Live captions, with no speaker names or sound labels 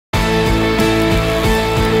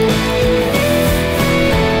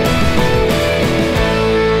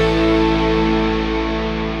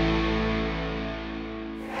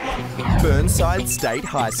Burnside State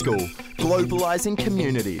High School, Globalising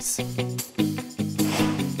Communities.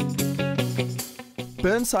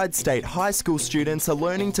 Burnside State High School students are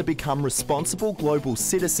learning to become responsible global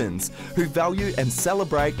citizens who value and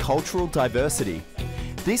celebrate cultural diversity.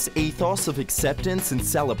 This ethos of acceptance and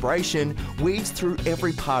celebration weaves through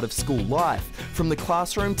every part of school life, from the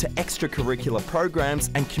classroom to extracurricular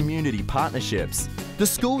programs and community partnerships. The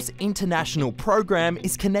school's international program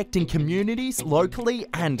is connecting communities locally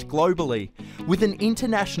and globally, with an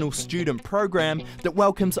international student program that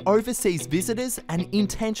welcomes overseas visitors and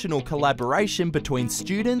intentional collaboration between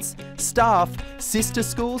students, staff, sister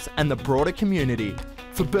schools and the broader community.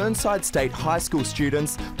 For Burnside State High School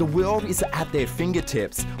students, the world is at their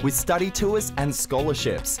fingertips with study tours and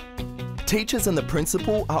scholarships. Teachers and the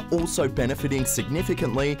principal are also benefiting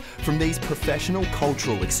significantly from these professional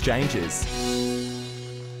cultural exchanges.